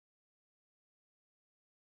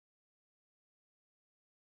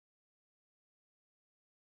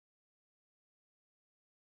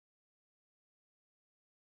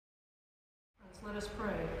Let us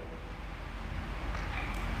pray.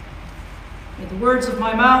 May the words of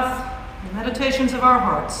my mouth and the meditations of our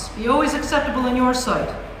hearts be always acceptable in your sight,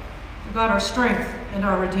 O God, our strength and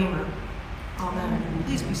our Redeemer. Amen.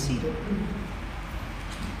 Please be seated.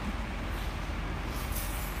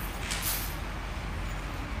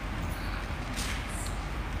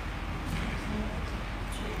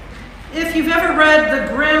 If you've ever read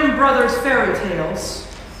the Grimm brothers fairy tales,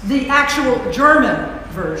 the actual German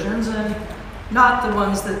versions, and not the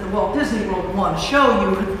ones that the Walt Disney World want to show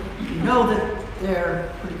you, you know that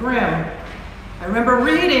they're pretty grim. I remember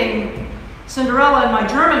reading Cinderella in my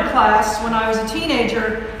German class when I was a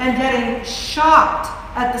teenager and getting shocked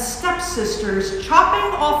at the stepsisters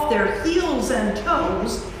chopping off their heels and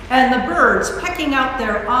toes and the birds pecking out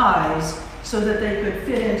their eyes so that they could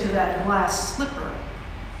fit into that glass slipper.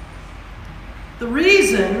 The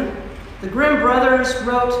reason the Grimm brothers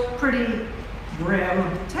wrote pretty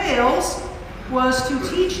grim tales was to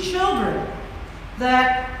teach children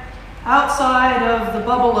that outside of the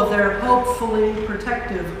bubble of their hopefully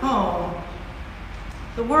protective home,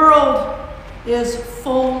 the world is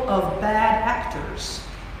full of bad actors.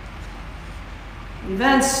 The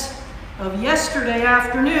events of yesterday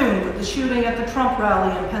afternoon with the shooting at the Trump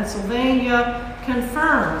rally in Pennsylvania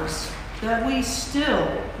confirms that we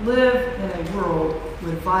still live in a world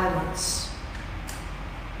with violence.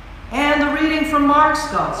 And the reading from Mark's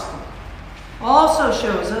Gospel also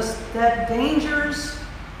shows us that dangers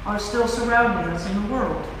are still surrounding us in the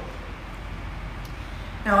world.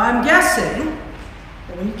 Now, I'm guessing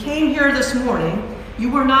that when you came here this morning,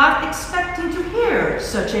 you were not expecting to hear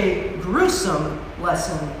such a gruesome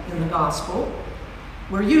lesson in the Gospel.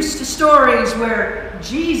 We're used to stories where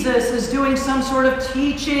Jesus is doing some sort of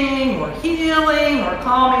teaching or healing or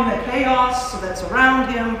calming the chaos that's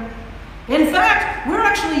around him. In fact, we're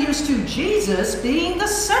actually used to Jesus being the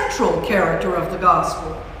central character of the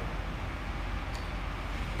Gospel.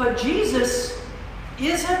 But Jesus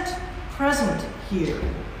isn't present here.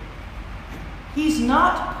 He's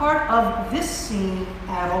not part of this scene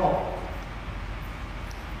at all.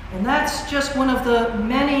 And that's just one of the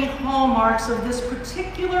many hallmarks of this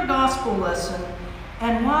particular gospel lesson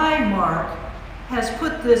and why Mark has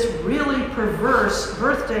put this really perverse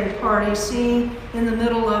birthday party scene in the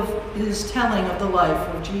middle of his telling of the life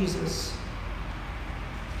of Jesus.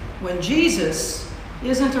 When Jesus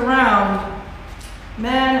isn't around,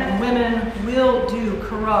 men and women will do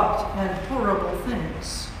corrupt and horrible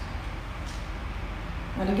things.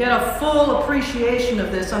 And to get a full appreciation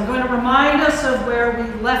of this, I'm going to remind us of where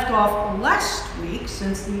we left off last week,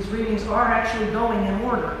 since these readings are actually going in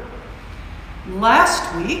order.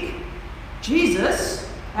 Last week,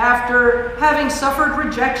 Jesus, after having suffered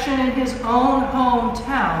rejection in his own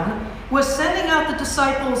hometown, was sending out the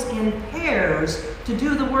disciples in pairs to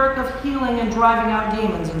do the work of healing and driving out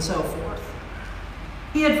demons and so forth.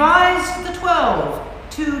 He advised the 12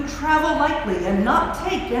 to travel lightly and not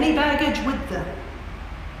take any baggage with them.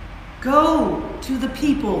 Go to the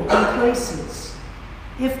people and places.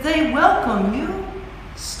 If they welcome you,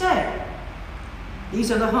 stay.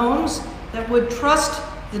 These are the homes that would trust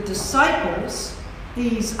the disciples,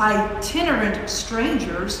 these itinerant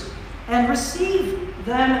strangers, and receive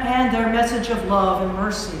them and their message of love and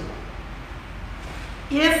mercy.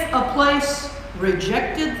 If a place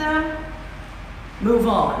rejected them, move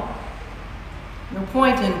on. No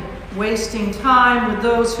point in wasting time with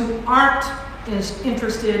those who aren't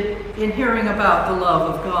interested in hearing about the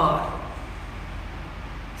love of God.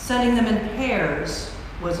 Sending them in pairs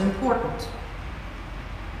was important.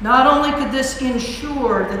 Not only could this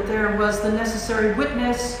ensure that there was the necessary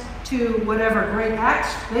witness to whatever great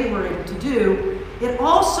acts they were able to do, it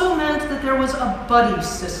also meant that there was a buddy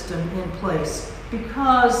system in place,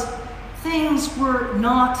 because things were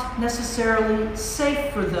not necessarily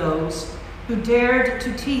safe for those who dared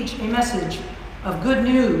to teach a message of good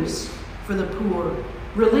news for the poor,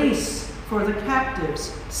 release for the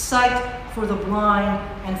captives, sight for the blind,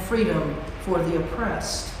 and freedom for the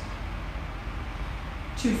oppressed.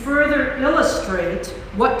 To further illustrate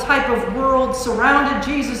what type of world surrounded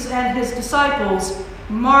Jesus and his disciples,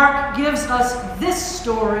 Mark gives us this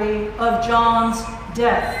story of John's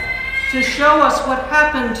death to show us what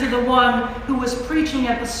happened to the one who was preaching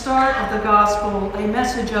at the start of the gospel a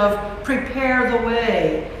message of prepare the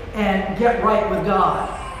way and get right with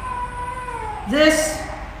God. This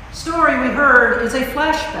story we heard is a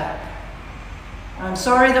flashback. I'm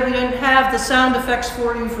sorry that we didn't have the sound effects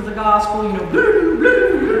for you for the gospel, you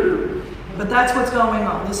know, but that's what's going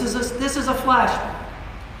on. This is a flashback.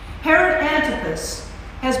 Herod Antipas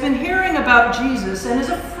has been hearing about Jesus and is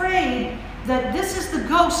afraid that this is the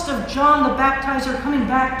ghost of John the Baptizer coming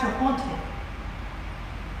back to haunt him.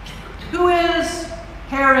 Who is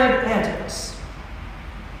Herod Antipas?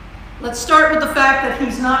 Let's start with the fact that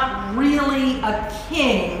he's not really a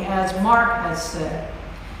king, as Mark has said,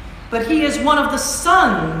 but he is one of the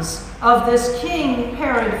sons of this King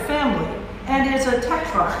Herod family and is a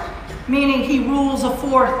tetrarch, meaning he rules a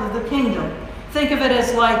fourth of the kingdom. Think of it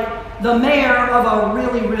as like the mayor of a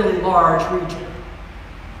really, really large region.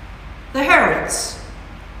 The Herods,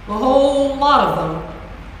 the whole lot of them,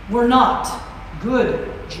 were not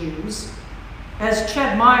good Jews. As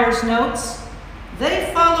Chet Myers notes,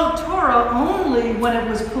 they followed Torah only when it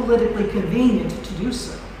was politically convenient to do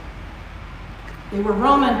so. They were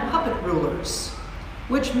Roman puppet rulers,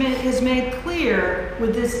 which is made clear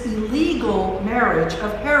with this illegal marriage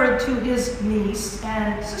of Herod to his niece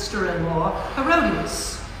and sister-in-law,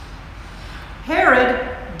 Herodias.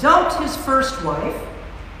 Herod dumped his first wife,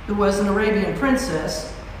 who was an Arabian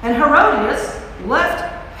princess, and Herodias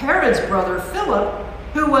left Herod's brother Philip,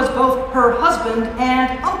 who was both her husband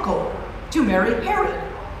and uncle, to marry Herod.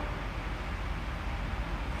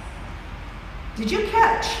 Did you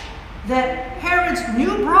catch that Herod's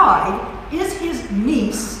new bride is his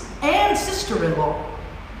niece and sister-in-law,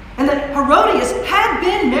 and that Herodias had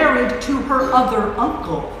been married to her other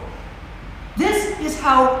uncle? This is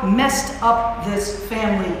how messed up this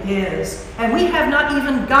family is, and we have not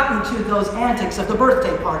even gotten to those antics of the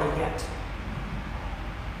birthday party yet.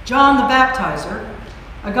 John the Baptizer,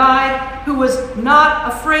 a guy who was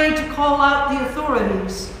not afraid to call out the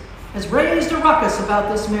authorities, has raised a ruckus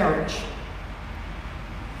about this marriage.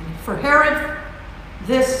 And for Herod,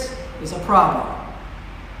 this is a problem.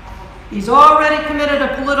 He's already committed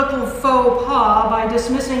a political faux pas by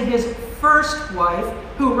dismissing his first wife,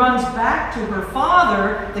 who runs back to her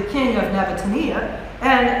father, the king of Nabatanea,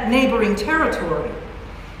 and neighboring territory.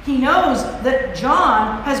 He knows that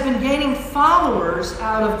John has been gaining followers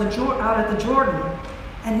out at the Jordan,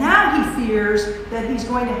 and now he fears that he's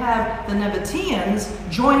going to have the Nabateans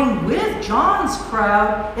joining with John's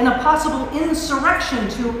crowd in a possible insurrection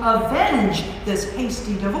to avenge this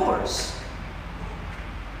hasty divorce.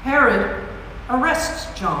 Herod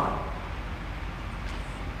arrests John.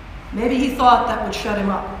 Maybe he thought that would shut him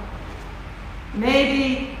up.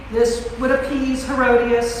 Maybe this would appease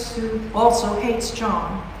Herodias, who also hates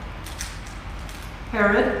John.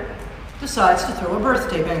 Herod decides to throw a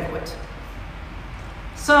birthday banquet.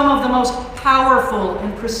 Some of the most powerful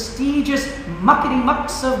and prestigious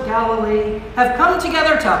muckety-mucks of Galilee have come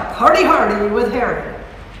together to party-hardy with Herod.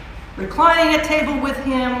 Reclining at table with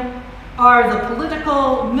him are the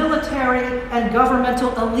political, military, and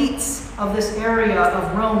governmental elites of this area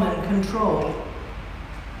of Roman control.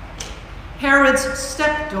 Herod's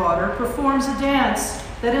stepdaughter performs a dance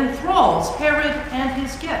that enthralls Herod and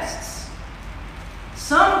his guests.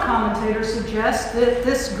 Some commentators suggest that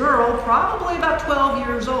this girl, probably about 12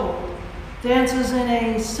 years old, dances in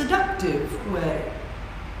a seductive way.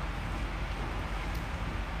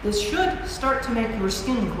 This should start to make your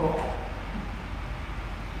skin crawl.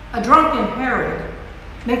 A drunken Herod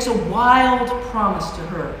makes a wild promise to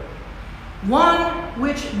her, one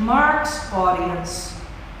which Mark's audience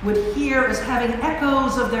would hear as having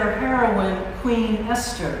echoes of their heroine, Queen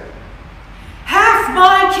Esther. "Half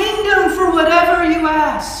my kingdom for whatever you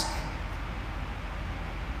ask."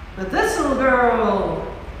 But this little girl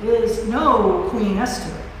is no Queen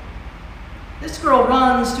Esther. This girl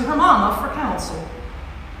runs to her mama for counsel.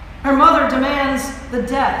 Her mother demands the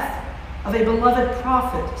death of a beloved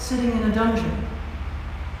prophet sitting in a dungeon.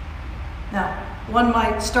 Now, one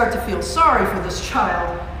might start to feel sorry for this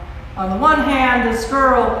child. On the one hand, this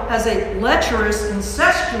girl has a lecherous,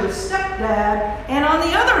 incestuous stepdad, and on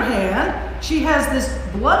the other hand, she has this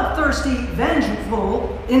bloodthirsty,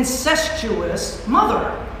 vengeful, incestuous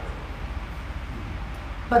mother.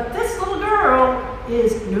 But this little girl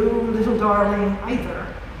is no little darling either.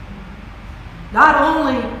 Not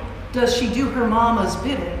only does she do her mama's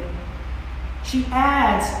bidding, she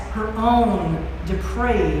adds her own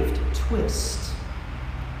depraved twist.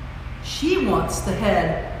 She wants the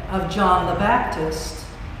head of John the Baptist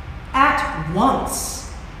at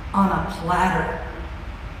once on a platter.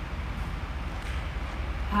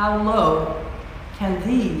 How low can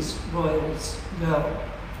these royals go?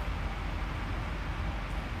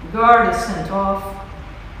 The guard is sent off.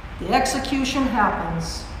 The execution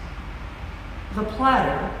happens. The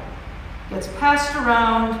platter gets passed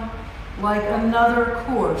around like another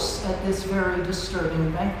course at this very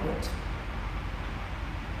disturbing banquet.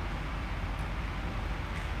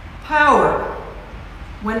 Power,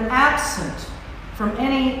 when absent from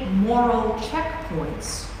any moral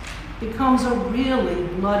checkpoints, becomes a really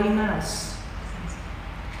bloody mess.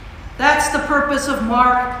 That's the purpose of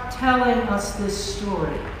Mark telling us this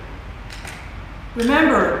story.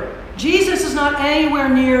 Remember, Jesus is not anywhere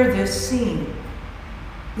near this scene.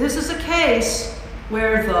 This is a case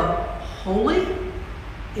where the holy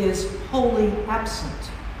is wholly absent.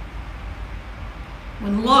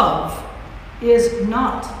 When love is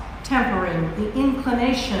not tempering the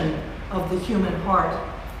inclination of the human heart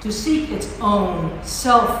to seek its own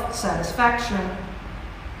self-satisfaction,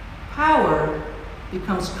 power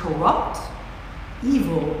becomes corrupt,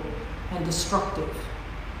 evil, and destructive.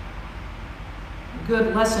 A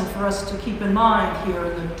good lesson for us to keep in mind here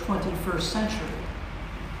in the 21st century.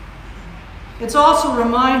 It's also a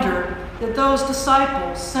reminder that those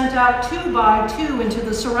disciples sent out 2 by 2 into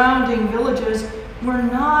the surrounding villages were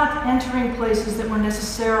not entering places that were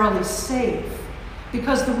necessarily safe,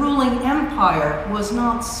 because the ruling empire was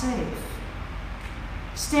not safe.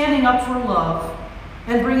 Standing up for love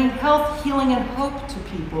and bringing health, healing, and hope to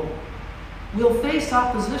people will face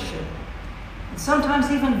opposition, and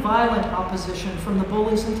sometimes even violent opposition from the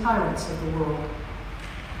bullies and tyrants of the world.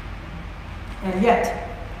 And yet,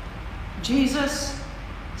 Jesus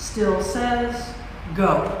still says,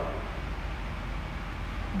 go.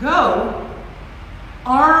 Go,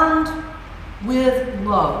 armed with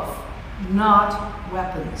love, not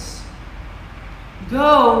weapons.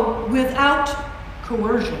 Go without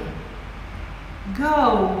coercion.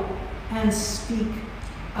 Go and speak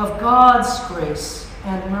of God's grace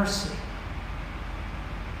and mercy.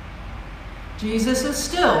 Jesus is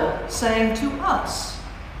still saying to us,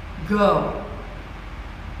 go.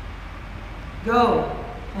 Go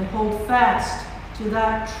and hold fast to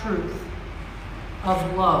that truth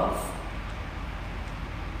of love.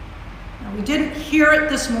 Now, we didn't hear it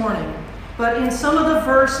this morning, but in some of the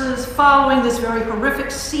verses following this very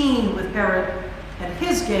horrific scene with Herod and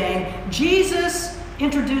his gang, Jesus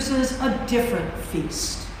introduces a different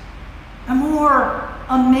feast, a more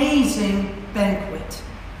amazing banquet.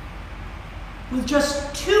 With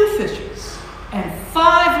just 2 fishes and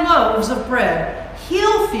 5 loaves of bread,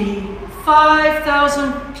 he'll feed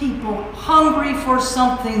 5,000 people hungry for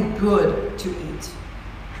something good to eat.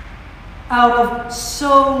 Out of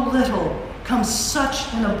so little comes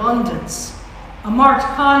such an abundance, a marked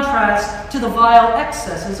contrast to the vile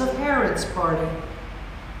excesses of Herod's party.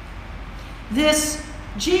 This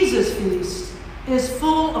Jesus feast is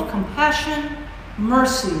full of compassion,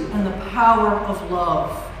 mercy, and the power of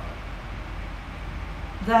love.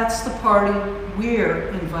 That's the party we're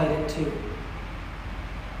invited to.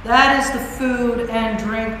 That is the food and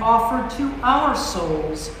drink offered to our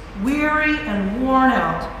souls, weary and worn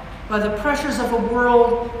out by the pressures of a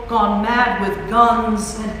world gone mad with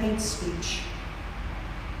guns and hate speech.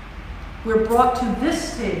 We're brought to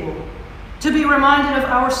this table to be reminded of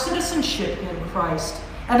our citizenship in Christ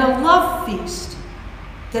and a love feast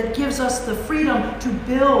that gives us the freedom to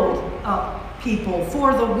build up people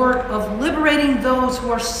for the work of liberating those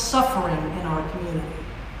who are suffering in our community.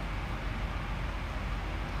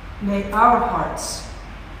 May our hearts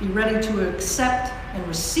be ready to accept and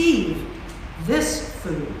receive this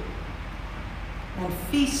food and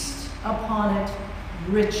feast upon it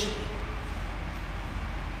richly.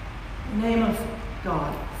 In the name of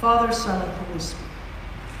God, Father, Son, and Holy Spirit.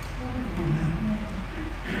 Amen.